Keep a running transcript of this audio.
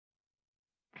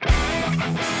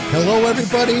Hello,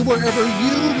 everybody, wherever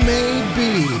you may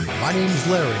be. My name's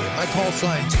Larry. My call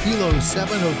sign's Kilo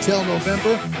 7 Hotel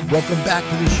November. Welcome back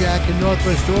to the Shack in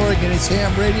Northwest Oregon. It's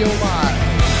Ham Radio Live.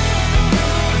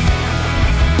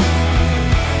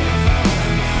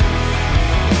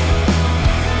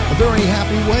 A very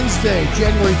happy Wednesday,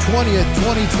 January 20th,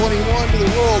 2021 to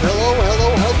the world. Hello,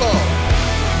 hello, hello.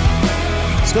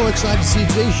 So excited to see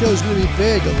today's show is going to be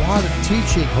big. A lot of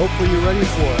teaching. Hopefully you're ready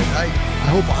for it. I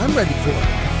hope I'm ready for it.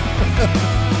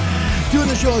 Doing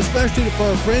the show especially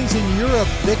for our friends in Europe.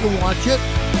 They can watch it.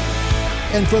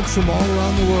 And folks from all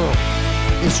around the world.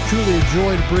 It's truly a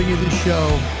joy to bring you this show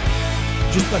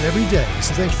just about every day.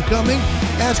 So thanks for coming.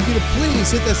 Ask you to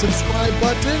please hit that subscribe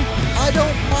button. I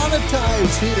don't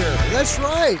monetize here. That's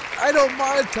right. I don't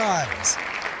monetize.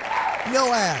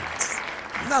 No ads.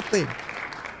 Nothing.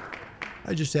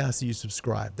 I just ask that you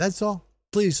subscribe. That's all.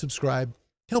 Please subscribe.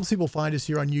 Helps people find us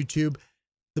here on YouTube.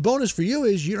 The bonus for you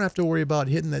is you don't have to worry about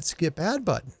hitting that skip ad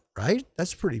button, right?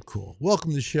 That's pretty cool. Welcome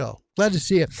to the show. Glad to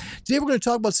see you. Today we're going to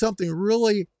talk about something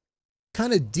really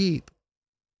kind of deep.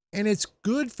 And it's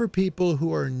good for people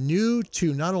who are new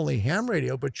to not only ham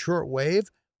radio, but shortwave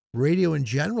radio in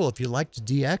general. If you like to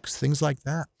DX, things like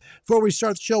that. Before we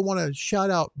start the show, I want to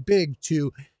shout out big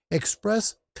to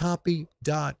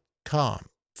expresscopy.com.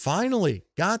 Finally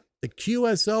got the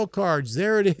QSL cards.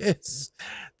 There it is.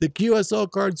 The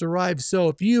QSL cards arrived. So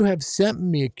if you have sent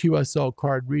me a QSL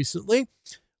card recently,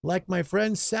 like my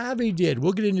friend Savvy did,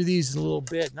 we'll get into these in a little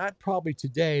bit. Not probably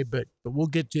today, but we'll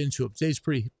get into it. Today's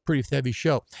pretty heavy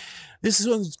show. This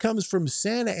one comes from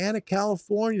Santa Ana,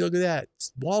 California. Look at that.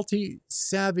 Walty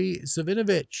Savvy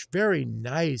Savinovich. Very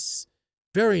nice.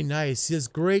 Very nice. He has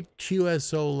great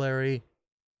QSO, Larry.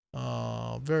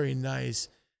 Very nice.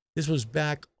 This was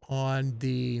back on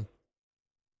the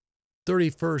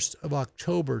 31st of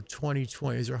October,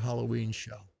 2020. Is our Halloween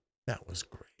show. That was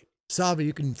great. Savi,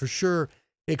 you can for sure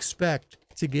expect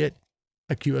to get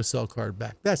a QSL card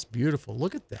back. That's beautiful.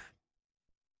 Look at that.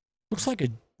 Looks like a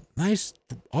nice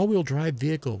all-wheel drive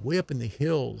vehicle way up in the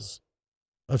hills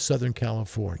of Southern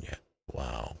California.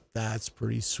 Wow, that's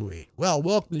pretty sweet. Well,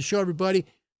 welcome to the show, everybody.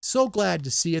 So glad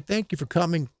to see you. Thank you for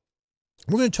coming.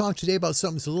 We're going to talk today about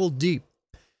something that's a little deep.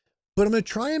 But I'm going to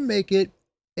try and make it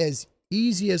as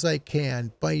easy as I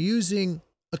can by using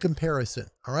a comparison,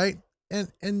 all right?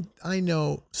 And I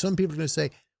know some people are going to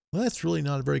say, well, that's really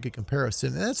not a very good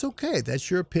comparison. And that's okay. That's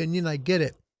your opinion. I get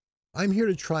it. I'm here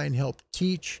to try and help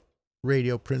teach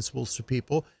radio principles to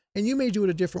people, and you may do it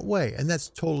a different way, and that's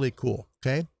totally cool,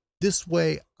 okay? This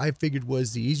way, I figured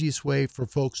was the easiest way for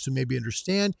folks to maybe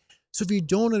understand. So if you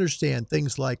don't understand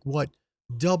things like what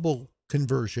double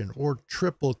conversion or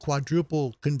triple,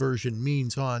 quadruple conversion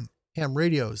means on ham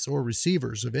radios or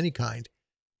receivers of any kind,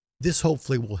 this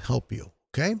hopefully will help you,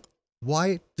 okay?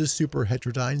 Why does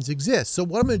superheterodynes exist? So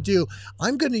what I'm going to do,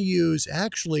 I'm going to use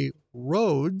actually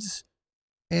roads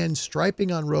and striping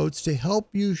on roads to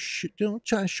help you,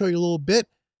 try to show you a little bit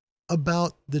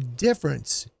about the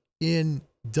difference in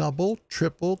double,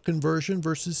 triple conversion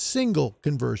versus single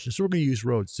conversion. So we're going to use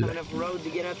roads today. Enough road to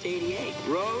get up to 88.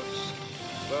 Roads?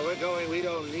 Where we're going, we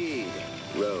don't need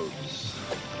roads.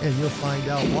 And you'll find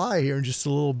out why here in just a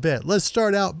little bit. Let's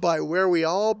start out by where we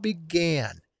all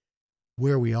began.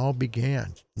 Where we all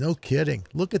began. No kidding.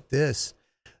 Look at this.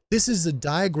 This is a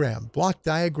diagram, block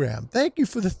diagram. Thank you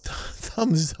for the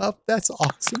thumbs up. That's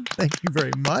awesome. Thank you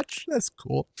very much. That's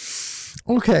cool.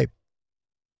 Okay.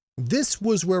 This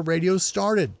was where radio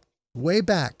started, way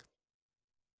back.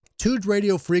 Tuned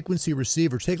radio frequency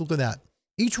receiver. Take a look at that.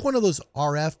 Each one of those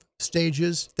RF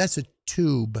stages, that's a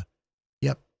tube.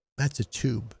 Yep, that's a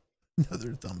tube.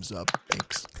 Another thumbs up.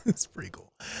 Thanks. That's pretty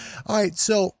cool. All right,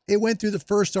 so it went through the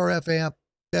first RF amp.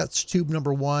 That's tube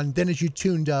number one. Then as you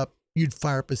tuned up, you'd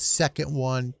fire up a second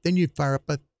one. Then you'd fire up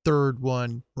a third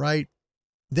one, right?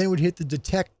 Then it would hit the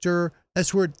detector.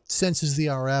 That's where it senses the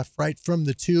RF, right, from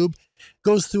the tube.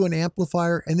 Goes through an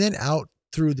amplifier and then out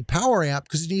through the power amp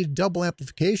because you need double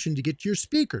amplification to get to your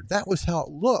speaker. That was how it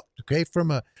looked, okay, from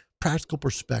a practical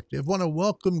perspective. I want to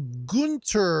welcome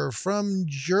Gunther from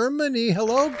Germany.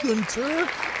 Hello, Gunther.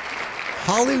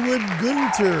 Hollywood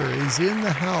Gunther is in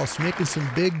the house making some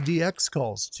big DX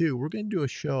calls too. We're going to do a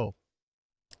show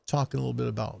talking a little bit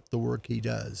about the work he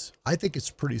does. I think it's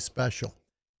pretty special,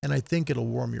 and I think it'll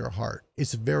warm your heart.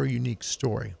 It's a very unique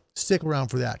story. Stick around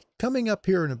for that. Coming up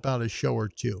here in about a show or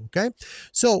two, okay?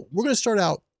 So we're going to start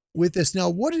out with this. Now,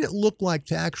 what did it look like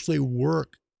to actually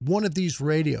work one of these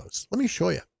radios? Let me show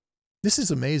you. This is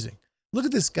amazing. Look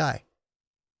at this guy.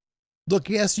 Look,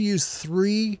 he has to use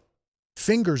 3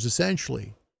 fingers,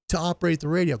 essentially, to operate the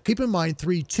radio. Keep in mind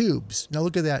 3 tubes. Now,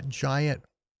 look at that giant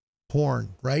horn,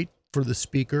 right? for the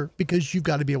speaker because you've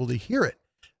got to be able to hear it.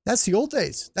 That's the old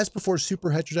days. That's before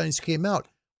Superheterodynes came out.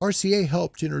 RCA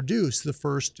helped introduce the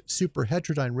first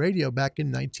Superheterodyne radio back in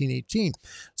 1918.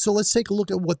 So let's take a look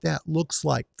at what that looks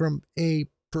like from a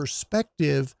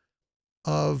perspective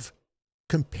of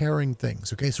comparing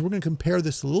things. Okay, so we're going to compare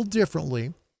this a little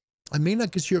differently. I may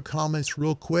not get to your comments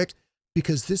real quick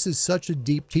because this is such a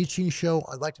deep teaching show.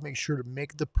 I'd like to make sure to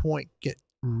make the point get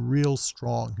real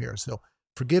strong here. So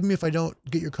forgive me if I don't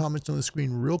get your comments on the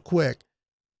screen real quick,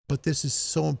 but this is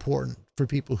so important for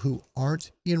people who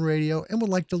aren't in radio and would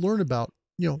like to learn about,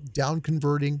 down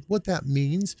converting, what that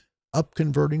means, up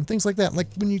converting, things like that. Like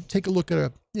when you take a look at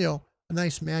a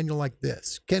nice manual like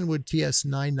this, Kenwood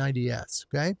TS990S,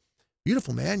 okay?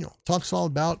 Beautiful manual. Talks all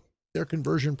about their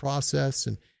conversion process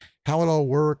and how it all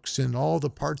works and all the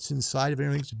parts inside of it.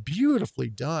 Everything's beautifully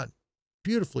done.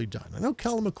 Beautifully done. I know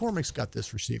Callum McCormick's got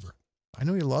this receiver. I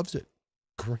know he loves it.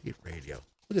 Great radio.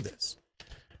 Look at this.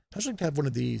 I'd like to have one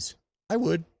of these. I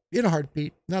would, in a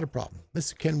heartbeat, not a problem. This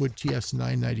is Kenwood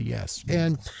TS990S.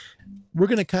 And we're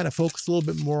going to kind of focus a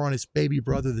little bit more on its baby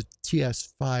brother, the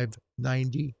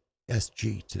TS590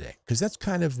 SG today, because that's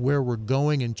kind of where we're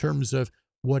going in terms of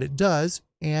what it does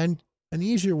and an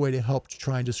easier way to help to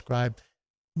try and describe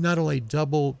not only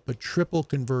double but triple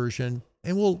conversion.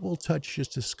 And we'll touch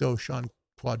just a skosh on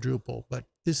quadruple, but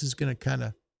this is going to kind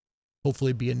of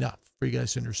hopefully be enough for you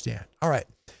guys to understand. All right.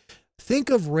 Think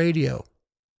of radio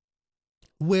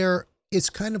where it's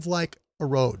kind of like a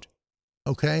road.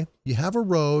 Okay. You have a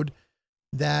road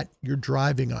that you're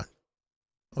driving on.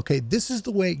 Okay. This is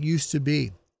the way it used to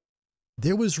be.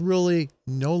 There was really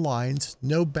no lines,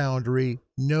 no boundary,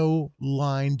 no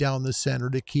line down the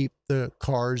center to keep the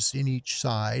cars in each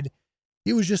side.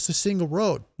 It was just a single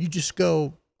road. You just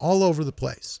go all over the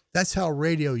place. That's how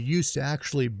radio used to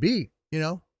actually be,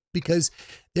 because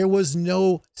there was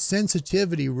no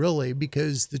sensitivity really,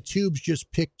 because the tubes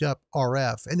just picked up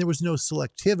RF and there was no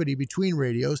selectivity between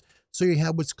radios. So you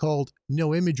had what's called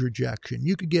no image rejection.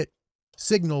 You could get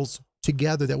signals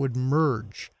together that would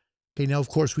merge. Okay, now, of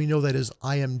course, we know that as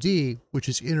IMD, which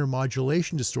is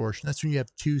intermodulation distortion. That's when you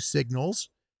have two signals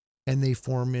and they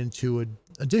form into an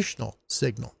additional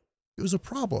signal. It was a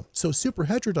problem. So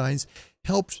superheterodynes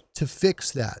helped to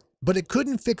fix that, but it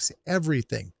couldn't fix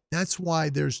everything. That's why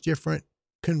there's different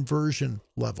conversion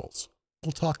levels.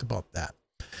 We'll talk about that.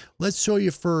 Let's show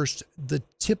you first the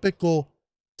typical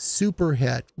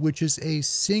superhet, which is a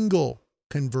single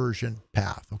conversion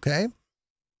path, okay?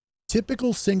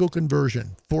 Typical single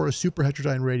conversion for a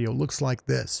superheterodyne radio looks like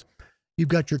this. You've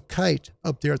got your kite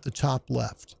up there at the top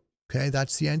left. Okay,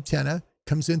 that's the antenna.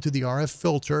 Comes into the RF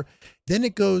filter. Then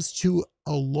it goes to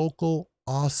a local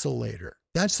oscillator.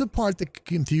 That's the part that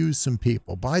can confuse some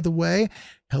people. By the way,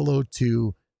 hello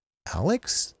to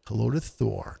Alex. Hello to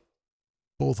Thor.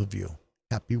 Both of you.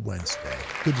 Happy Wednesday.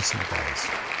 Good to see you guys.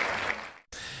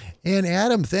 And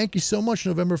Adam, thank you so much.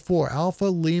 November 4, Alpha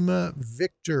Lima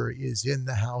Victor is in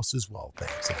the house as well.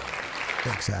 Thanks, Adam.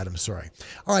 Thanks, Adam. Sorry.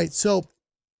 All right. So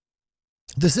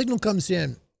the signal comes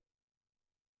in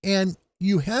and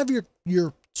you have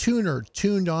your tuner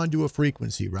tuned onto a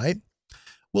frequency, right?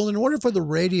 Well, in order for the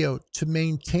radio to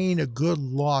maintain a good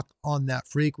lock on that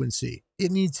frequency,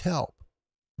 it needs help.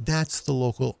 That's the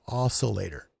local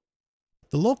oscillator.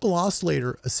 The local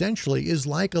oscillator essentially is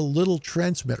like a little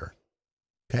transmitter.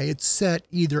 Okay, it's set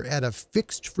either at a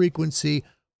fixed frequency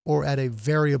or at a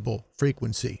variable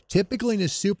frequency. Typically in a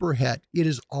superhet, it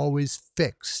is always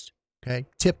fixed, okay,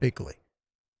 typically.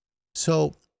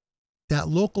 So that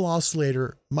local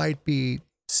oscillator might be,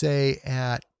 say,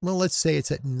 let's say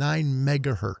it's at 9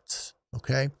 megahertz,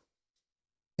 okay?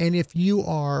 And if you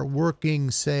are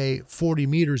working, say, 40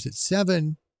 meters at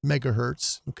 7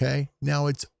 megahertz, okay, now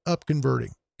it's up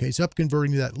converting. Okay, it's up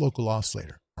converting to that local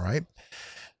oscillator, all right?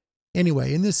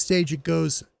 Anyway, in this stage, it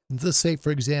goes, let's say,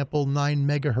 for example, 9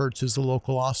 megahertz is the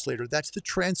local oscillator. That's the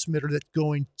transmitter that's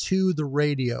going to the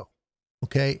radio,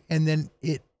 okay? And then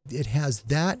it has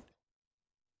that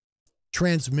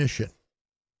transmission,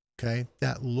 okay?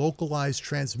 That localized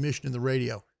transmission in the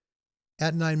radio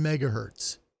at 9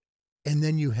 megahertz. And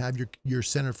then you have your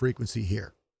center frequency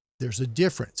here. There's a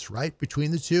difference, right,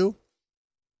 between the two.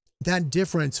 That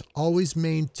difference always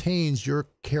maintains your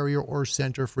carrier or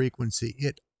center frequency.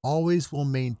 It always will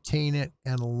maintain it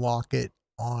and lock it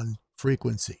on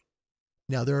frequency.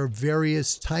 Now, there are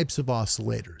various types of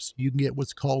oscillators. You can get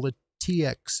what's called a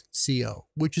TXCO,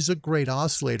 which is a great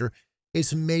oscillator.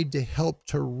 It's made to help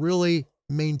to really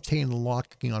maintain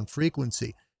locking on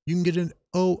frequency. You can get an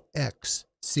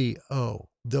OXCO.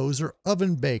 Those are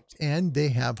oven baked and they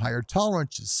have higher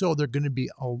tolerances, so they're going to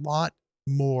be a lot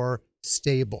more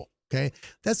stable. Okay.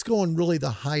 That's going really the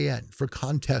high end for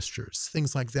contesters,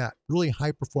 things like that, really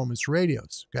high performance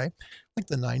radios. Okay. Like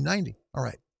the 990. All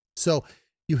right. So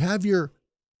you have your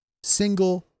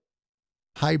single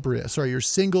your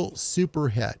single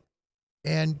superhet,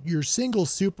 and your single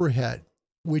superhet,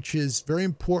 which is very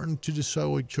important to just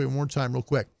show you one more time real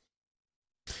quick.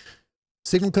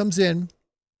 Signal comes in,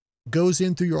 goes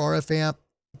in through your RF amp,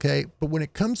 okay? But when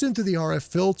it comes into the RF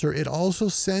filter, it also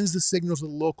sends the signal to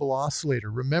the local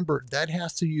oscillator. Remember, that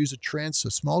has to use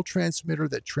a small transmitter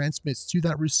that transmits to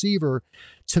that receiver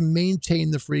to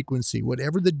maintain the frequency,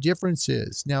 whatever the difference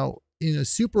is. Now, in a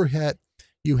superhet,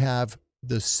 you have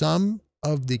the sum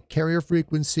of the carrier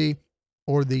frequency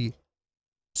or the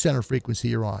center frequency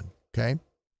you're on, okay?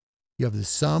 You have the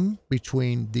sum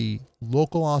between the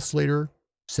local oscillator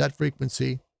set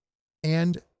frequency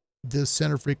and the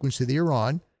center frequency that you're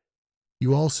on.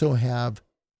 You also have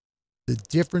the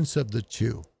difference of the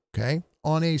two, okay?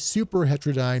 On a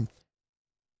superheterodyne,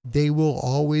 they will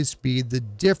always be the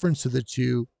difference of the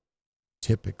two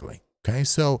typically, okay?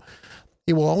 So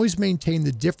it will always maintain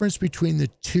the difference between the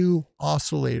two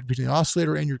oscillators, between the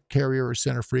oscillator and your carrier or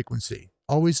center frequency.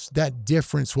 Always, that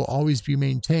difference will always be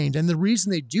maintained. And the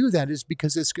reason they do that is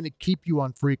because it's going to keep you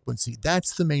on frequency.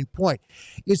 That's the main point.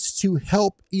 It's to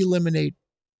help eliminate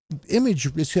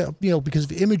image, because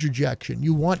of image rejection.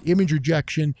 You want image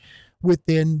rejection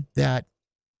within that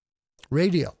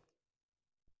radio.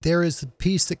 There is the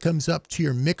piece that comes up to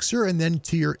your mixer and then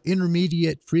to your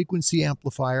intermediate frequency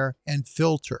amplifier and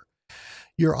filter.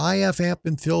 Your IF amp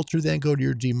and filter then go to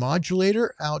your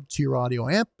demodulator, out to your audio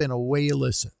amp, and away you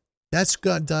listen. That's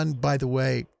got done, by the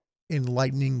way, in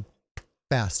lightning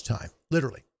fast time,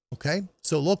 literally. Okay,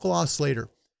 so local oscillator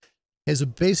is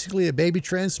basically a baby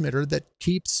transmitter that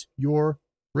keeps your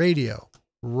radio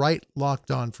right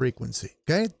locked on frequency.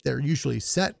 Okay, they're usually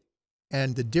set,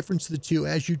 and the difference of the two,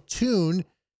 as you tune,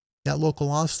 that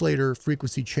local oscillator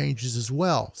frequency changes as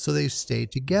well, so they stay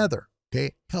together.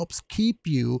 Okay, helps keep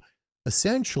you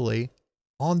essentially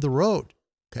on the road.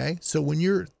 Okay, so when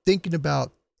you're thinking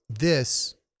about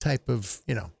this type of,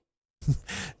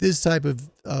 this type of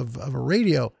a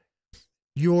radio,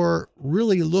 you're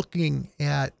really looking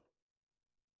at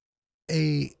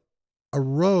a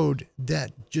road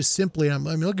that just simply, I'm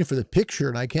looking for the picture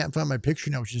and I can't find my picture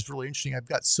now, which is really interesting. I've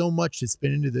got so much that's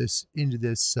been into this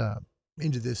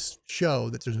show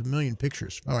that there's a million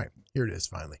pictures. All right, here it is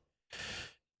finally.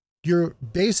 You're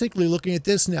basically looking at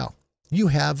this now. You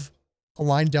have a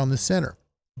line down the center.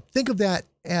 Think of that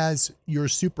as your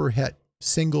superhet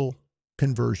single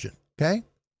conversion, okay?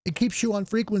 It keeps you on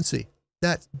frequency.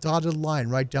 That dotted line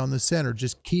right down the center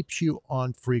just keeps you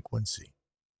on frequency.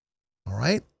 All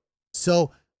right?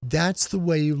 So that's the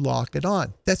way you lock it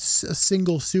on. That's a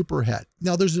single superhet.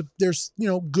 Now there's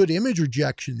good image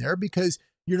rejection there because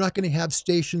you're not going to have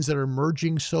stations that are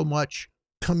merging so much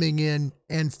coming in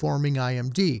and forming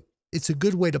IMD. It's a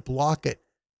good way to block it.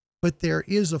 But there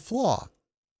is a flaw.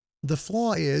 The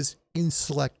flaw is in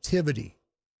selectivity.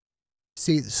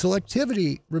 See,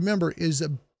 selectivity, remember, is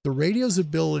the radio's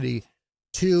ability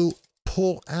to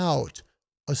pull out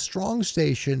a strong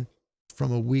station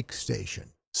from a weak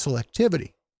station.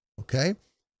 Selectivity, okay?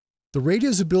 The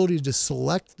radio's ability to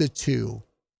select the two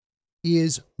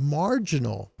is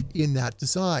marginal in that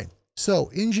design.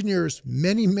 So engineers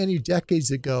many, many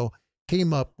decades ago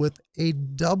came up with a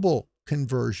double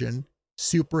conversion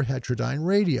superheterodyne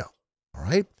radio. All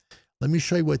right, let me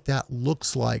show you what that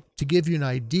looks like to give you an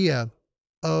idea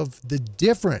of the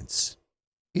difference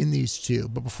in these two.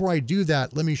 But before I do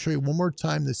that, let me show you one more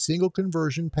time the single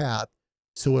conversion path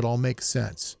so it all makes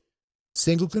sense.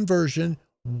 Single conversion,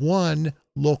 one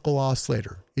local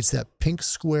oscillator. It's that pink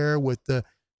square with the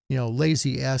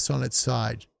lazy S on its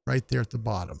side right there at the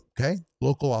bottom. Okay,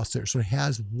 local oscillator. So it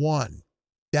has one.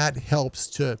 That helps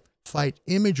to fight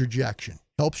image rejection,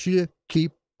 helps you to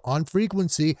keep on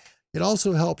frequency. It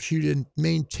also helps you to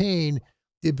maintain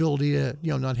the ability to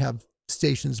not have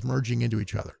stations merging into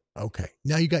each other. Okay,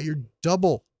 now you got your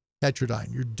double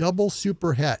heterodyne, your double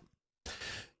superhet.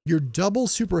 Your double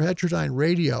superheterodyne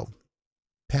radio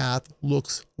path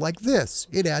looks like this.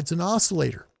 It adds an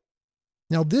oscillator.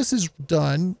 Now this is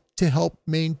done to help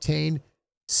maintain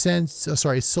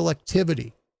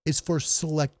selectivity. It's for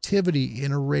selectivity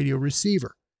in a radio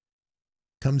receiver.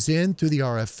 Comes in through the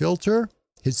RF filter,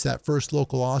 hits that first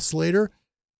local oscillator.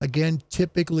 Again,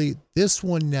 typically this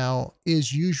one now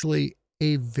is usually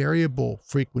a variable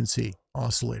frequency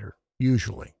oscillator,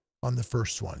 usually on the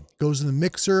first one. Goes in the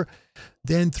mixer,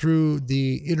 then through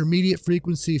the intermediate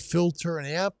frequency filter and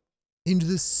amp into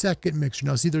the second mixer.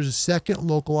 Now see, there's a second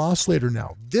local oscillator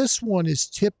now. This one is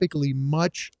typically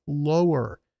much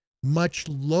lower much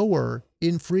lower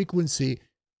in frequency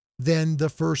than the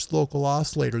first local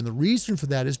oscillator. And the reason for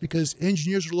that is because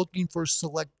engineers are looking for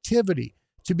selectivity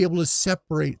to be able to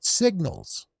separate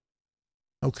signals.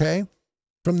 Okay?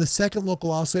 From the second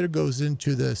local oscillator goes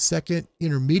into the second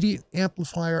intermediate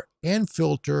amplifier and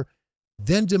filter,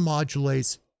 then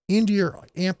demodulates into your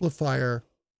amplifier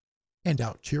and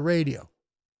out to your radio.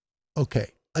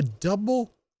 Okay, a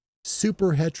double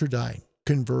superheterodyne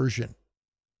conversion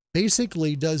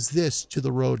basically does this to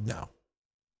the road now.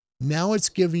 Now it's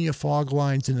giving you fog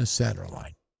lines in the center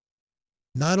line.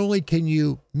 Not only can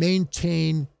you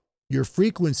maintain your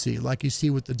frequency like you see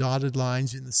with the dotted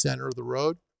lines in the center of the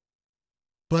road,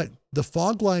 but the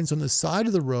fog lines on the side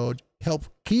of the road help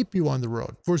keep you on the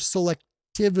road for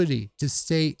selectivity to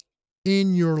stay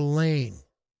in your lane.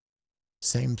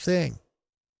 Same thing.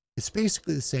 It's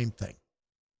basically the same thing.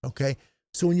 Okay.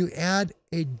 So when you add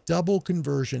a double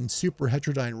conversion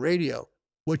superheterodyne radio,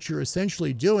 what you're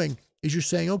essentially doing is you're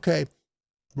saying, okay,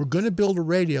 we're going to build a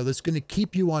radio that's going to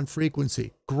keep you on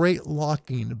frequency. Great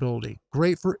locking ability,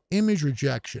 great for image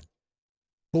rejection.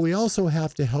 But we also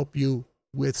have to help you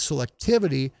with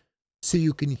selectivity so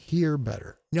you can hear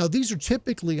better. Now, these are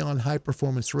typically on high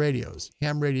performance radios,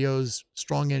 ham radios,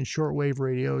 strong end shortwave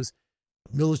radios,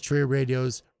 military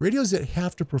radios, radios that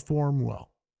have to perform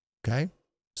well. Okay.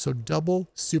 So double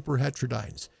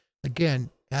superheterodynes. Again,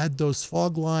 add those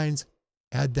fog lines,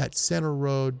 add that center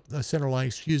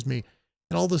line,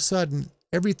 and all of a sudden,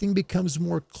 everything becomes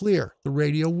more clear. The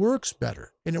radio works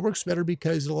better, and it works better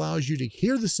because it allows you to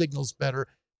hear the signals better,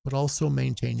 but also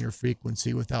maintain your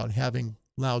frequency without having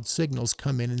loud signals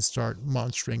come in and start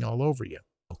monstering all over you,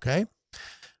 okay?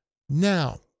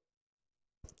 Now,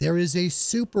 there is a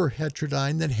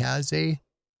superheterodyne that has a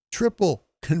triple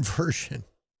conversion.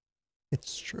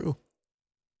 It's true.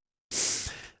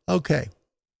 Okay,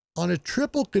 on a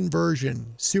triple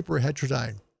conversion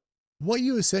superheterodyne, what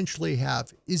you essentially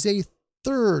have is a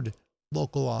third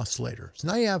local oscillator. So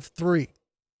now you have three.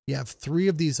 You have three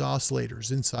of these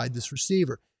oscillators inside this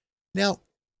receiver. Now,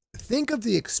 think of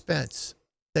the expense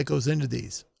that goes into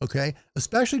these, okay?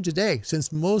 Especially today,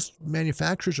 since most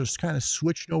manufacturers are kind of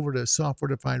switching over to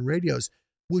software-defined radios,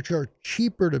 which are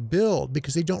cheaper to build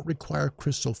because they don't require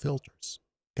crystal filters.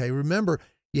 Okay, remember,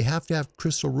 you have to have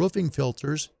crystal roofing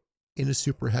filters in a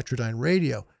superheterodyne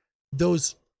radio.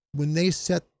 Those, when they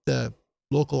set the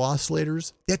local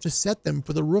oscillators, they have to set them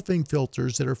for the roofing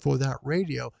filters that are for that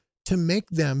radio to make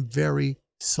them very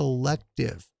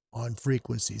selective on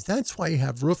frequencies. That's why you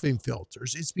have roofing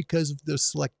filters. It's because of the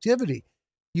selectivity.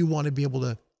 You want to be able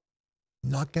to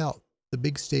knock out the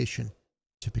big station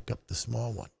to pick up the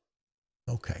small one.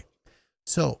 Okay,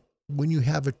 so when you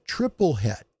have a triple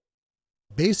het,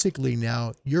 basically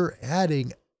now you're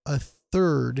adding a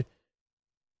third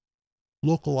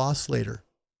local oscillator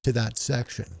to that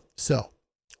section. So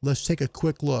let's take a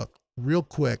quick look, real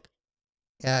quick,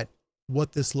 at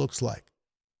what this looks like.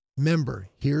 Remember,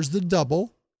 here's the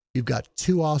double. You've got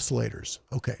two oscillators.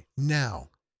 Okay, now,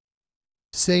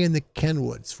 say in the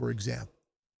Kenwoods, for example,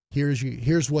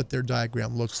 here's what their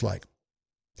diagram looks like.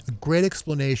 A great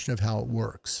explanation of how it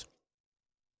works.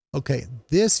 Okay,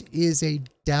 this is a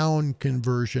down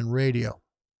conversion radio.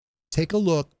 Take a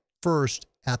look first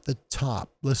at the top.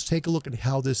 Let's take a look at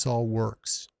how this all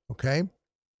works, okay?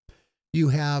 You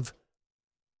have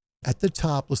at the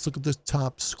top, let's look at the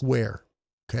top square,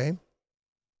 okay?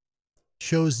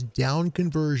 Shows down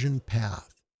conversion path,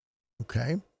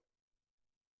 okay?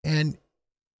 And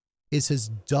it says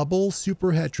double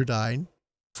superheterodyne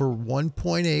for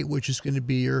 1.8, which is going to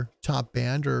be your top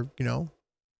band, or,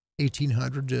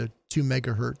 1800 to 2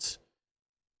 megahertz.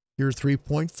 Your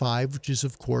 3.5, which is,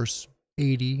 of course,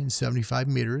 80 and 75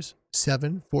 meters,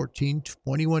 7, 14,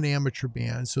 21 amateur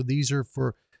bands. So these are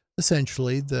for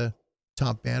essentially the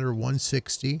top band are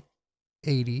 160,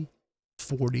 80,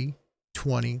 40,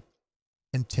 20,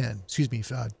 and 10.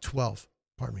 12.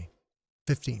 Pardon me.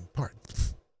 15. Pardon.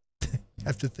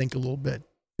 Have to think a little bit.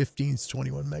 15 is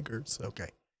 21 megahertz. Okay.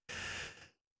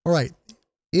 All right.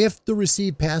 If the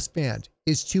received passband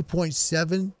is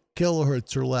 2.7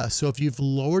 kilohertz or less, so if you've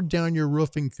lowered down your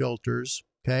roofing filters,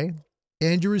 okay,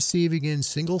 and you're receiving in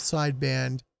single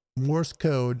sideband, Morse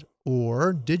code,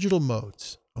 or digital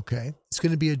modes, okay, it's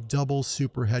going to be a double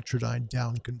superheterodyne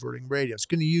down converting radio. It's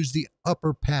going to use the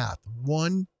upper path.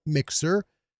 One mixer,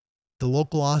 the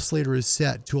local oscillator is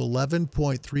set to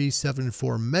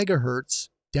 11.374 megahertz.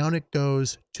 Down it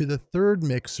goes to the third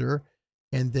mixer,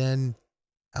 and then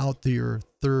out to your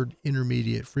third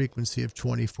intermediate frequency of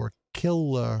 24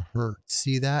 kilohertz.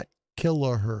 See that?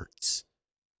 Kilohertz.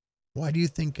 Why do you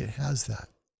think it has that?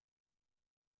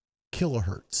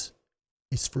 Kilohertz.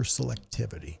 It's for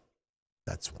selectivity.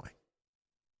 That's why.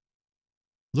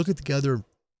 Look at the other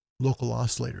local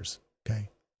oscillators, okay?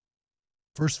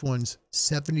 First one's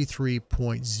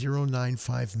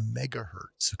 73.095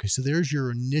 megahertz. Okay, so there's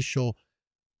your initial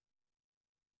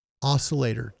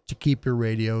oscillator to keep your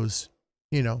radio's,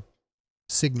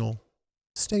 signal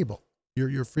stable.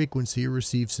 Your frequency, your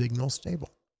received signal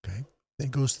stable. Okay. Then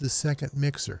goes to the second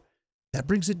mixer. That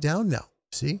brings it down now.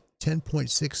 See?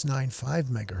 10.695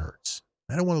 megahertz.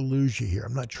 I don't want to lose you here.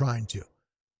 I'm not trying to.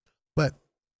 But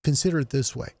consider it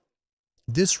this way.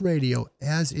 This radio,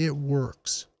 as it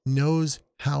works, knows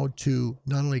how to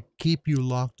not only keep you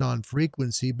locked on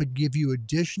frequency, but give you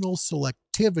additional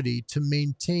selectivity to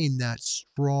maintain that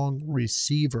strong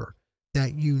receiver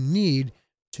that you need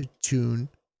to tune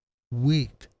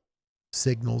weak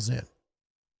signals in.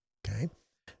 Okay.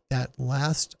 That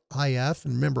last IF,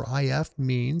 and remember, IF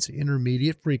means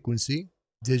intermediate frequency,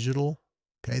 digital.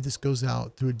 Okay. This goes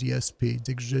out through a DSP,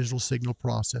 digital signal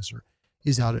processor,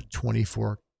 is out at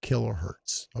 24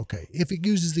 kilohertz. Okay. If it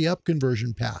uses the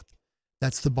upconversion path,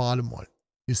 that's the bottom one.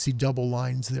 You see double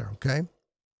lines there. Okay.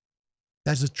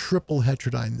 That's a triple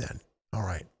heterodyne then. All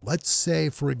right. Let's say,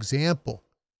 for example,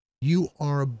 you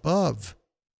are above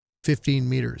 15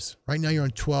 meters. Right now you're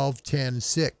on 12, 10,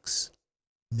 6.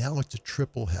 Now it's a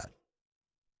triple het.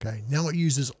 Okay. Now it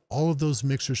uses all of those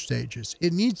mixer stages.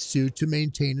 It needs to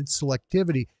maintain its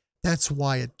selectivity. That's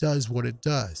why it does what it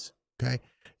does. Okay.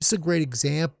 It's a great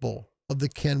example of the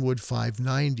Kenwood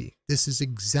 590. This is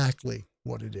exactly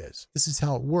what it is. This is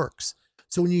how it works.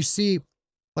 So when you see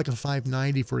like a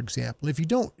 590, for example, if you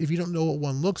don't know what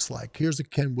one looks like, here's a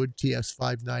Kenwood TS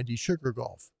 590 Sugar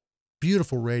Golf.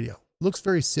 Beautiful radio. Looks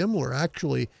very similar,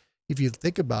 actually, if you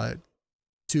think about it,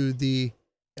 to the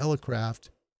Elecraft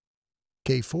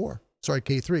K3,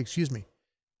 excuse me.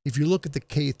 If you look at the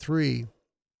K3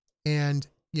 and,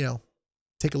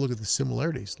 take a look at the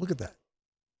similarities, look at that.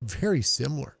 Very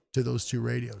similar to those two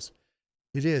radios.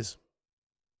 It is.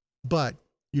 But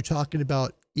you're talking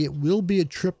about it will be a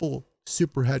triple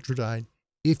superheterodyne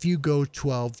if you go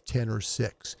 12, 10, or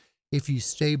 6. If you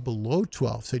stay below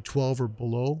 12, say 12 or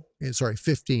below,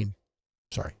 15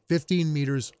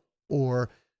 meters or,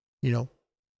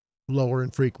 lower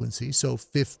in frequency. So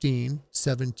 15,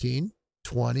 17,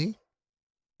 20,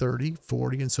 30,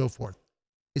 40, and so forth.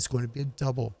 It's going to be a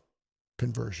double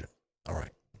conversion. All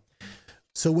right.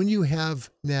 So when you have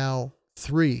now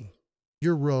 3,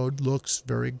 your road looks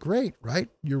very great, right?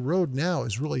 Your road now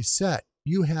is really set.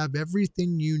 You have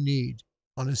everything you need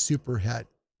on a superhet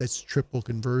that's triple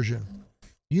conversion.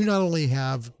 You not only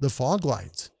have the fog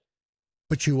lines,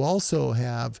 but you also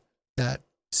have that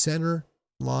center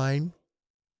line.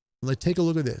 Let's take a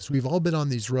look at this. We've all been on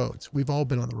these roads. We've all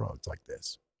been on the roads like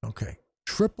this. Okay.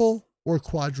 Triple or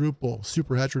quadruple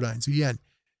superheterodynes. Again,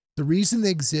 the reason they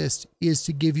exist is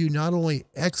to give you not only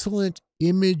excellent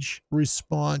image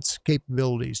response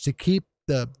capabilities, to keep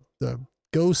the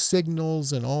ghost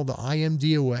signals and all the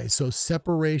IMD away. So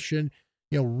separation,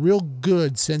 real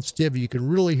good sensitivity. You can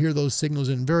really hear those signals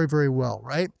in very, very well,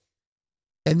 right?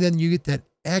 And then you get that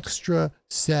extra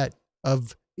set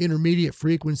of intermediate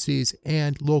frequencies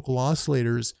and local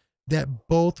oscillators that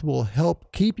both will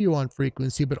help keep you on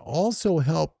frequency, but also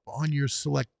help on your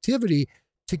selectivity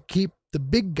to keep the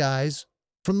big guys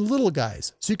from the little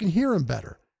guys so you can hear them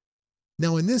better.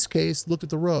 Now, in this case, look at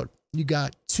the road. You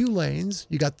got 2 lanes.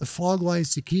 You got the fog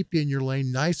lines to keep you in your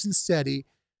lane nice and steady,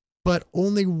 but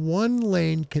only one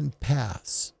lane can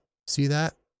pass. See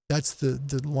that? That's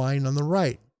the line on the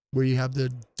right where you have the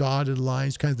dotted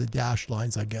lines, kind of the dashed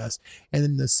lines, I guess, and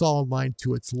then the solid line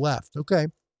to its left. Okay.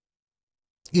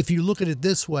 If you look at it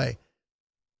this way,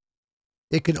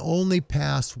 it can only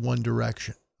pass one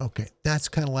direction. Okay. That's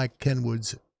kind of like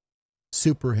Kenwood's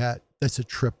Superhet. That's a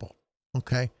triple.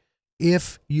 Okay.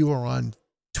 If you are on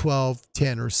 12,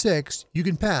 10, or 6, you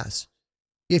can pass.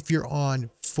 If you're on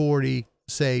 40,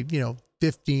 say,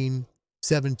 15,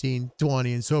 17,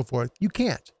 20, and so forth, you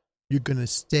can't. You're going to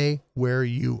stay where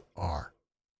you are.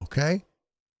 Okay?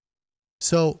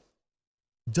 So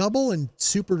double and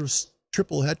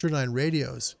triple heterodyne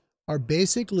radios are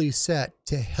basically set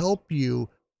to help you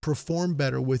perform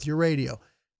better with your radio.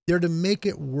 They're to make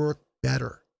it work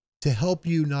better, to help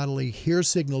you not only hear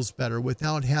signals better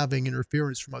without having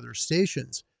interference from other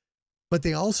stations, but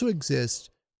they also exist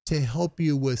to help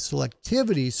you with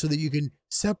selectivity so that you can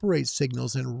separate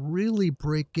signals and really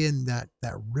break in that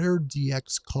rare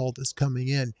DX call that's coming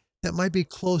in that might be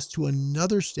close to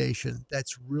another station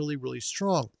that's really, really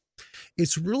strong.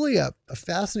 It's really a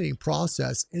fascinating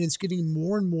process, and it's getting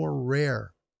more and more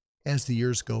rare as the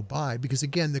years go by because,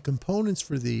 again, the components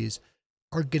for these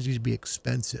are getting to be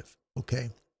expensive, okay?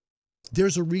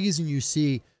 There's a reason you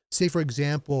see say, for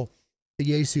example, the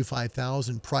Yaesu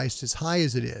 5000 priced as high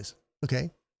as it is,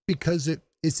 okay, because it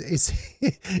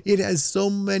has so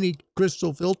many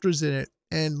crystal filters in it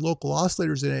and local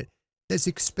oscillators in it that's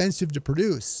expensive to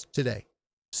produce today.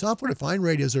 Software-defined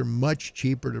radios are much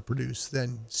cheaper to produce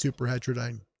than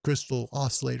superheterodyne crystal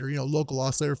oscillator, local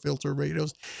oscillator filter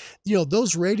radios.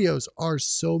 Those radios are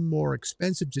so more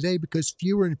expensive today because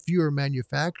fewer and fewer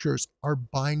manufacturers are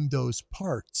buying those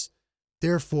parts.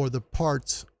 Therefore, the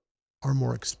parts are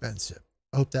more expensive.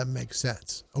 I hope that makes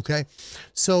sense. Okay.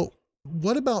 So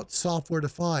what about software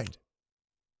defined?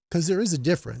 Because there is a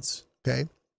difference. Okay.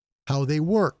 How they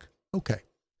work. Okay.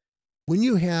 When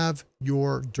you have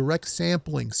your direct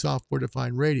sampling software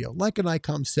defined radio, like an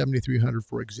ICOM 7300,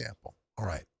 for example. All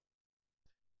right.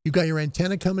 You got your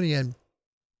antenna coming in.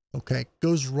 Okay.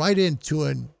 Goes right into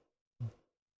an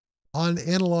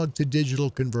analog to digital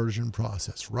conversion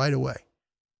process right away.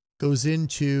 Goes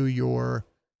into your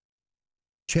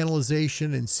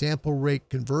channelization and sample rate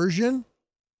conversion,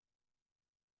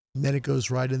 and then it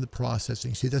goes right in the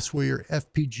processing. See, that's where your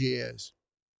FPGA is.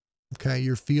 Okay,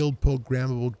 your field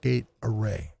programmable gate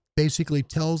array basically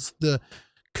tells the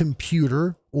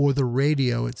computer or the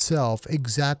radio itself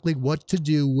exactly what to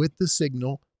do with the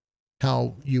signal,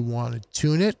 how you want to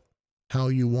tune it, how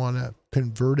you want to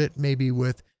convert it, maybe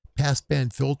with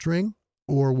passband filtering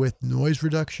or with noise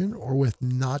reduction or with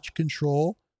notch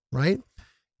control, right?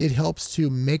 It helps to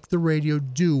make the radio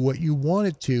do what you want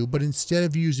it to, but instead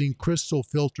of using crystal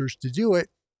filters to do it,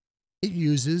 it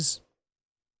uses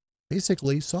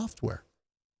basically software.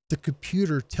 The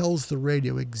computer tells the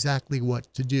radio exactly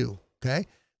what to do, okay?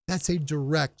 That's a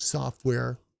direct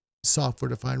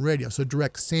software-defined radio. So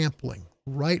direct sampling,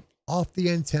 right off the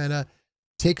antenna,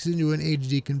 takes it into an A to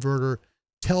D converter,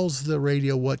 tells the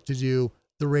radio what to do.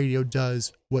 The radio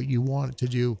does what you want it to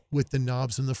do with the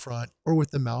knobs in the front or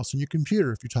with the mouse on your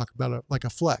computer if you're talking about like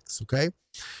a flex, okay?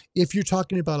 If you're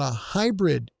talking about a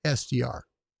hybrid SDR,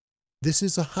 this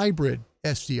is a hybrid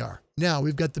SDR. Now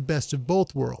we've got the best of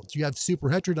both worlds. You have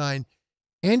superheterodyne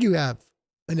and you have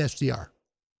an SDR.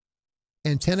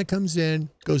 Antenna comes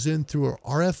in, goes in through an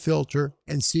RF filter,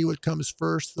 and see what comes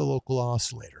first, the local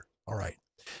oscillator. All right.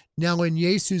 Now in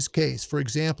Yaesu's case, for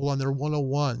example, on their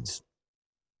 101s,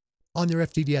 on their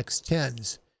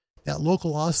FTDX10s, that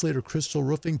local oscillator crystal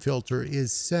roofing filter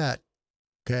is set,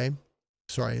 okay?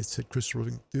 Sorry, it's a crystal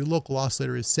roofing. The local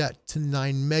oscillator is set to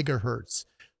 9 megahertz.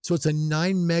 So it's a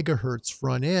 9 megahertz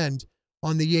front end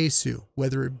on the Yaesu,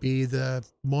 whether it be the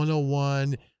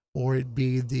 101 or it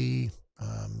be the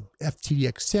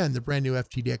FTDX10, the brand new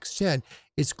FTDX10,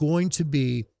 it's going to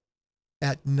be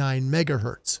at 9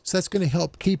 megahertz. So that's going to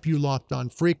help keep you locked on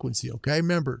frequency, okay?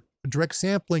 Remember, direct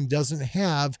sampling doesn't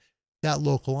have that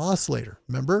local oscillator.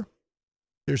 Remember,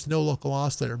 there's no local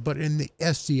oscillator, but in the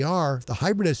SDR, the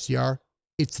hybrid SDR,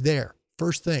 it's there.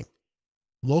 First thing,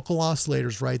 local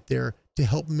oscillators right there to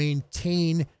help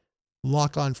maintain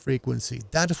lock-on frequency.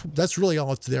 That's really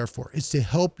all it's there for. It's to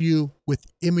help you with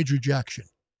image rejection.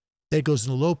 That goes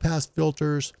into low-pass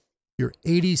filters, your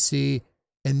ADC,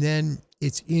 and then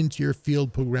it's into your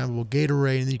field programmable gate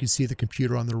array, and then you can see the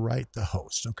computer on the right, the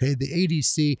host, okay? The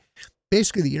ADC,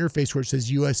 basically the interface where it says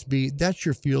USB, that's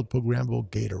your field programmable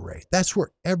gate array. That's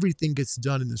where everything gets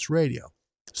done in this radio.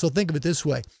 So think of it this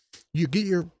way. You get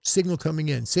your signal coming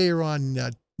in. Say you're on,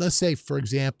 let's say, for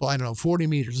example, 40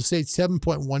 meters. Let's say it's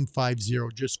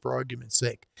 7.150, just for argument's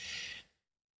sake.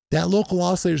 That local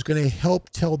oscillator is going to help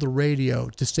tell the radio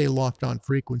to stay locked on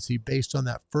frequency based on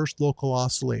that first local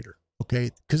oscillator, okay?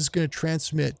 Because it's going to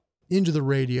transmit into the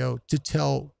radio to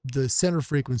tell the center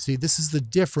frequency, this is the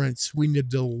difference. We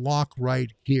need to lock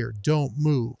right here. Don't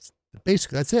move.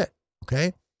 Basically, that's it,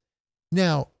 okay?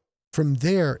 Now, from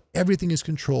there, everything is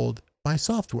controlled by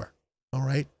software, all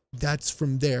right? That's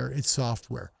from there, it's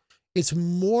software. It's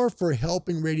more for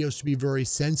helping radios to be very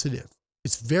sensitive.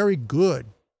 It's very good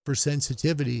for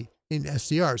sensitivity in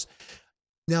SDRs.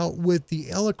 Now, with the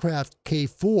Elecraft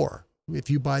K4, if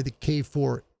you buy the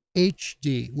K4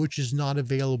 HD, which is not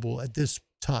available at this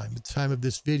time, at the time of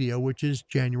this video, which is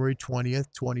January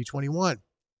 20th, 2021.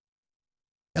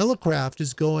 Elecraft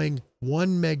is going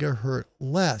 1 megahertz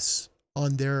less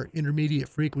on their intermediate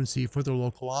frequency for their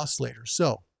local oscillator.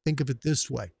 So think of it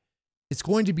this way. It's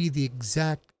going to be the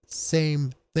exact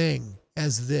same thing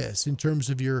as this in terms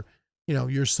of your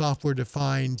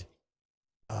software-defined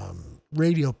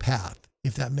radio path,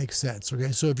 if that makes sense.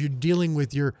 Okay, so if you're dealing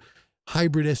with your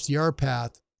hybrid SDR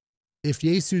path, if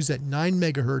Yaesu's at 9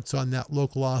 megahertz on that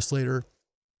local oscillator,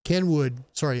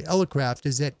 Elecraft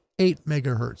is at 8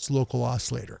 megahertz local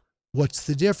oscillator. What's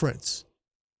the difference?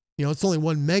 It's only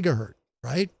 1 megahertz,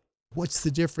 right? What's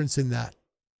the difference in that?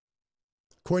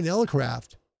 according to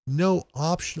Elecraft, no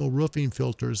optional roofing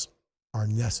filters are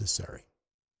necessary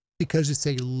because it's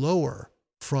a lower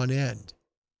front end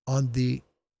on the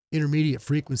intermediate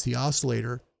frequency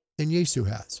oscillator than Yaesu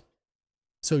has.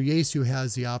 So Yaesu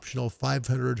has the optional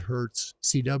 500 hertz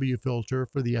CW filter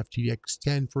for the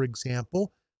FTDX10, for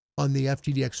example. On the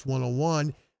FTDX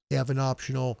 101, they have an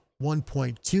optional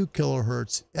 1.2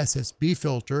 kilohertz SSB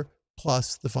filter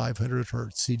plus the 500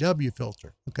 hertz CW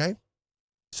filter. Okay,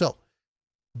 so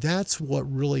that's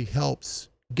what really helps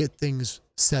get things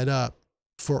set up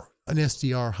for an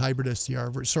SDR, hybrid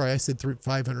SDR. Sorry, I said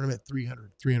 500, I meant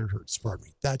 300 hertz, pardon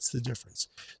me. That's the difference.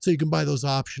 So you can buy those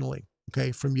optionally,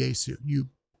 okay, from Yaesu. You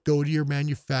go to your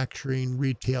manufacturing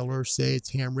retailer, say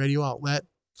it's ham radio outlet.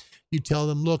 You tell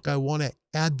them, look, I want to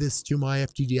add this to my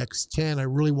FTDX10. I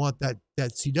really want that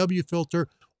CW filter.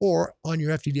 Or on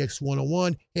your FTDX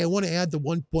 101, hey, I want to add the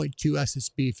 1.2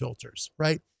 SSB filters,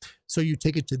 right? So you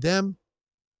take it to them.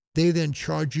 They then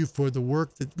charge you for the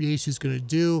work that Yaesu is going to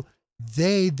do.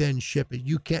 They then ship it.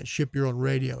 You can't ship your own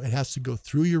radio. It has to go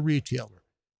through your retailer.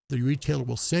 The retailer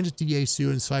will send it to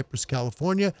Yaesu in Cypress,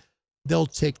 California. They'll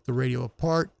take the radio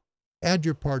apart, add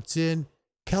your parts in,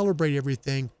 calibrate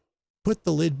everything, put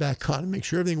the lid back on, make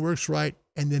sure everything works right,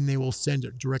 and then they will send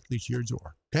it directly to your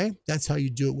door. Okay? That's how you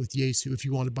do it with Yaesu if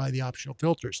you want to buy the optional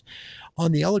filters.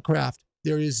 On the Elecraft,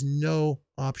 there is no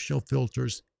optional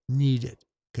filters needed.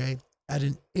 Okay? At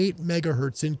an 8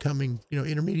 megahertz incoming,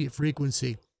 intermediate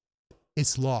frequency,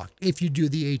 it's locked. If you do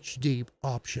the HD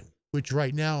option, which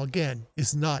right now, again,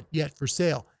 is not yet for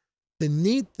sale. The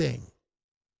neat thing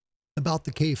about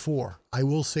the K4, I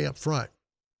will say up front,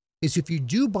 is if you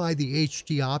do buy the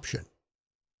HD option,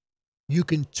 you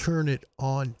can turn it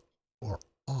on or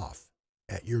off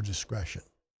at your discretion.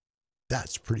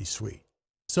 That's pretty sweet.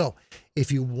 So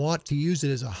if you want to use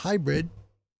it as a hybrid,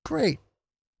 great.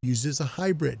 Use it as a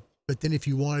hybrid. But then if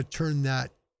you want to turn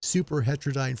that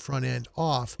Superheterodyne front end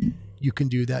off, you can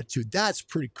do that too. That's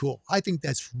pretty cool. I think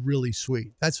that's really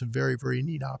sweet. That's a very, very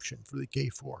neat option for the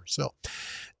K4. So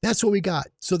that's what we got.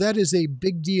 So that is a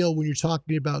big deal when you're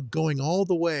talking about going all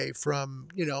the way from,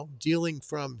 dealing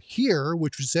from here,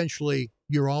 which essentially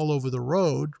you're all over the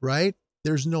road, right?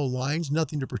 There's no lines,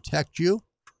 nothing to protect you,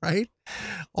 right?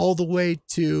 All the way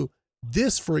to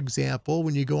this, for example,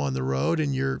 when you go on the road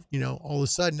and you're, all of a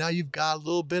sudden now you've got a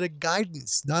little bit of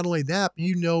guidance. Not only that, but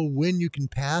you know when you can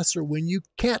pass or when you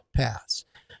can't pass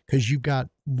because you've got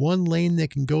one lane that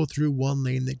can go through, one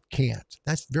lane that can't.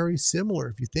 That's very similar,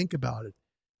 if you think about it,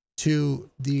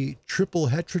 to the triple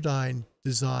heterodyne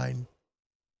design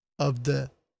of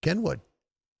the Kenwood.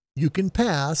 You can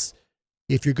pass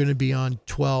if you're going to be on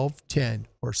 12, 10,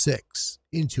 or 6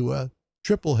 into a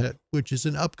triple hit, which is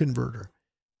an upconverter.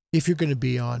 If you're going to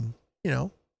be on,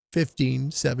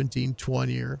 15, 17,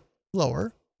 20 or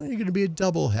lower, then you're going to be a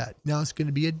double head. Now it's going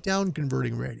to be a down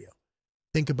converting radio.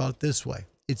 Think about it this way.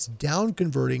 It's down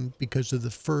converting because of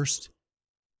the first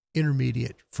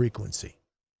intermediate frequency.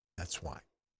 That's why.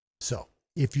 So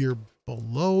if you're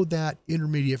below that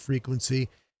intermediate frequency,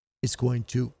 it's going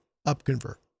to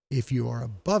upconvert. If you are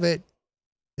above it,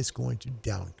 it's going to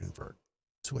down convert.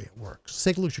 That's the way it works. Let's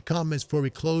take a look at your comments before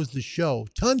we close the show.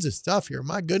 Tons of stuff here.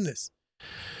 My goodness.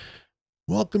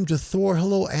 Welcome to Thor.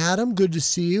 Hello, Adam. Good to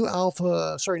see you.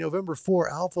 November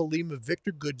 4, Alpha Lima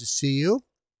Victor. Good to see you.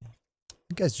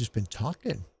 You guys just been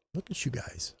talking. Look at you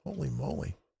guys. Holy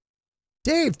moly.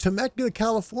 Dave, Temecula,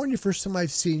 California. First time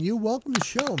I've seen you. Welcome to the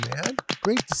show, man.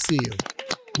 Great to see you.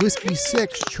 Whiskey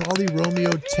 6, Charlie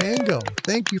Romeo Tango.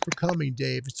 Thank you for coming,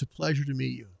 Dave. It's a pleasure to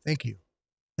meet you. Thank you.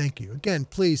 Thank you. Again,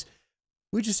 please.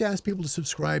 We just ask people to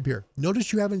subscribe here.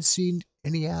 Notice you haven't seen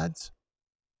any ads.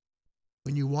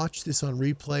 When you watch this on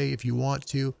replay, if you want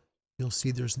to, you'll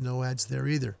see there's no ads there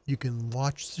either. You can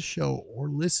watch the show or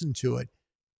listen to it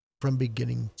from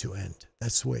beginning to end.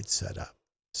 That's the way it's set up.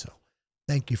 So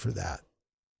thank you for that.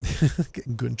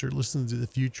 Gunter, listen to the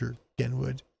future,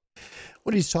 Kenwood.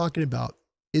 What he's talking about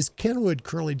is Kenwood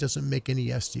currently doesn't make any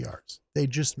SDRs. They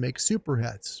just make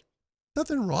Superhets.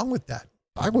 Nothing wrong with that.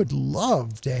 I would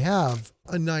love to have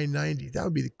a 990. That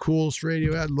would be the coolest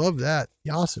radio. I'd love that.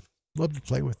 Awesome. Love to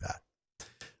play with that.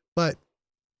 But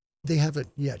they haven't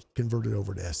yet converted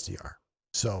over to SDR.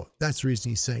 So that's the reason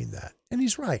he's saying that. And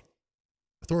he's right.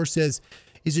 Thor says,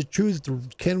 is it true that the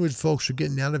Kenwood folks are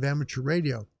getting out of amateur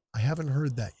radio? I haven't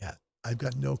heard that yet. I've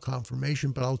got no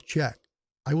confirmation, but I'll check.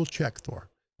 I will check, Thor.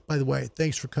 By the way,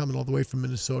 thanks for coming all the way from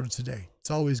Minnesota today.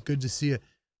 It's always good to see a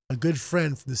good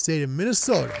friend from the state of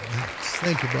Minnesota.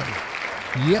 Thank you, buddy.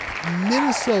 Yep,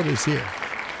 Minnesota's here.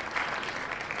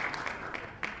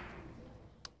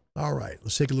 All right,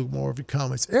 let's take a look more of your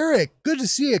comments. Eric, good to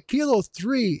see you. Kilo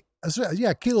 3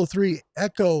 Yeah, Kilo 3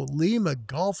 Echo Lima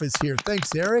Golf is here.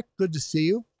 Thanks, Eric. Good to see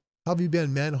you. How have you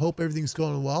been, man? Hope everything's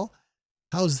going well.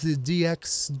 How's the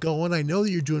DX going? I know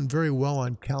that you're doing very well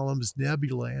on Callum's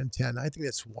Nebula antenna. I think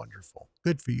that's wonderful.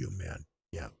 Good for you, man.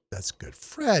 Yeah, that's good.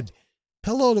 Fred,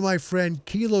 hello to my friend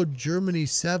Kilo Germany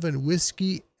 7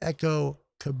 Whiskey Echo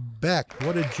Quebec.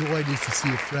 What a joy it is to see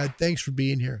you, Fred. Thanks for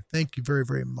being here. Thank you very,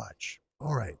 very much.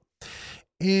 All right.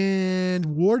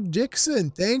 And Ward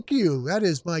Dixon, thank you. That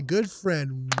is my good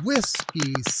friend,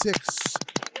 Whiskey 6,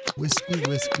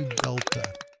 Whiskey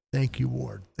Delta. Thank you,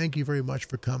 Ward. Thank you very much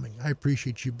for coming. I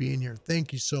appreciate you being here.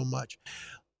 Thank you so much.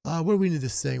 What do we need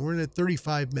this thing? We're in at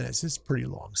 35 minutes. It's pretty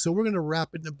long. So we're going to wrap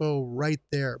it in a bow right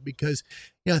there because,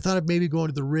 I thought of maybe going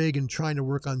to the rig and trying to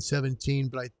work on 17,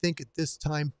 but I think at this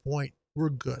time point, we're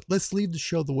good. Let's leave the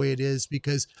show the way it is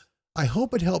because I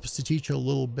hope it helps to teach you a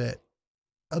little bit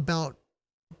about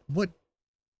what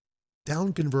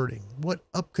down converting, what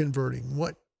up converting,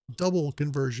 what double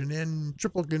conversion and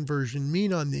triple conversion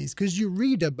mean on these, because you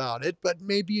read about it, but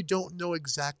maybe you don't know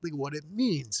exactly what it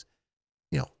means.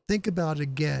 Think about it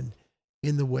again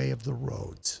in the way of the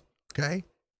roads, okay?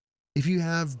 If you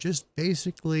have just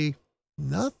basically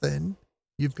nothing,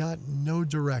 you've got no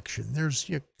direction.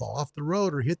 You fall off the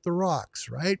road or hit the rocks,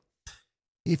 right?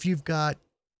 If you've got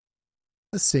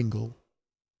a single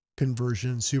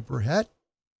conversion superhet,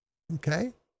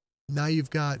 okay? Now you've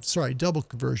got, double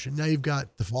conversion. Now you've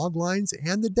got the fog lines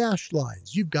and the dashed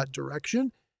lines. You've got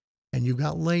direction and you've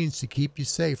got lanes to keep you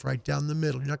safe right down the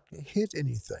middle. You're not going to hit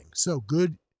anything. So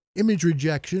good image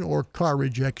rejection or car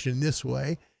rejection this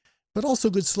way, but also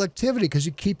good selectivity because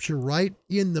it keeps you right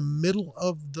in the middle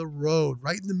of the road,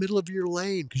 right in the middle of your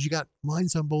lane because you got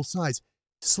lines on both sides.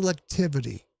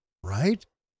 Selectivity, right?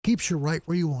 Keeps you right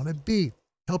where you want to be.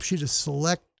 Helps you to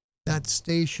select that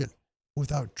station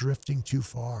without drifting too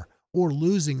far or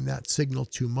losing that signal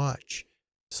too much.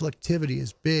 Selectivity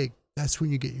is big. That's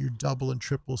when you get your double and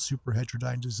triple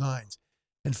superheterodyne designs.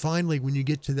 And finally, when you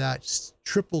get to that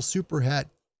triple superhet,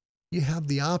 you have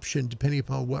the option, depending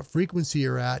upon what frequency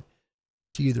you're at,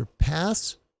 to either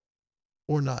pass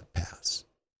or not pass,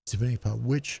 depending upon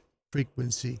which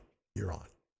frequency you're on.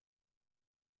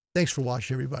 Thanks for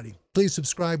watching, everybody. Please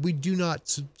subscribe. We do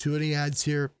not do any ads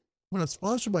here. We're not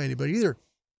sponsored by anybody either.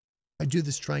 I do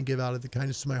this to try and give out of the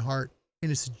kindness of my heart, and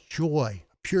it's a joy,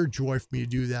 a pure joy for me to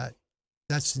do that.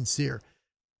 That's sincere.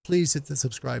 Please hit the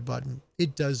subscribe button.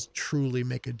 It does truly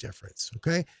make a difference,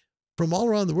 okay? From all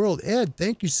around the world, Ed,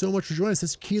 thank you so much for joining us.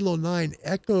 That's Kilo 9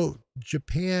 Echo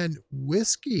Japan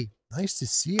Whiskey. Nice to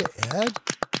see you, Ed.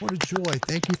 What a joy.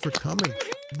 Thank you for coming.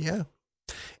 Yeah.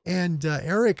 And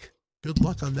Eric, good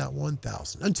luck on that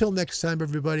 1,000. Until next time,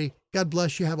 everybody, God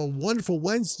bless you. Have a wonderful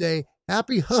Wednesday.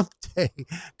 Happy Hump Day.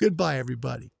 Goodbye,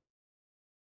 everybody.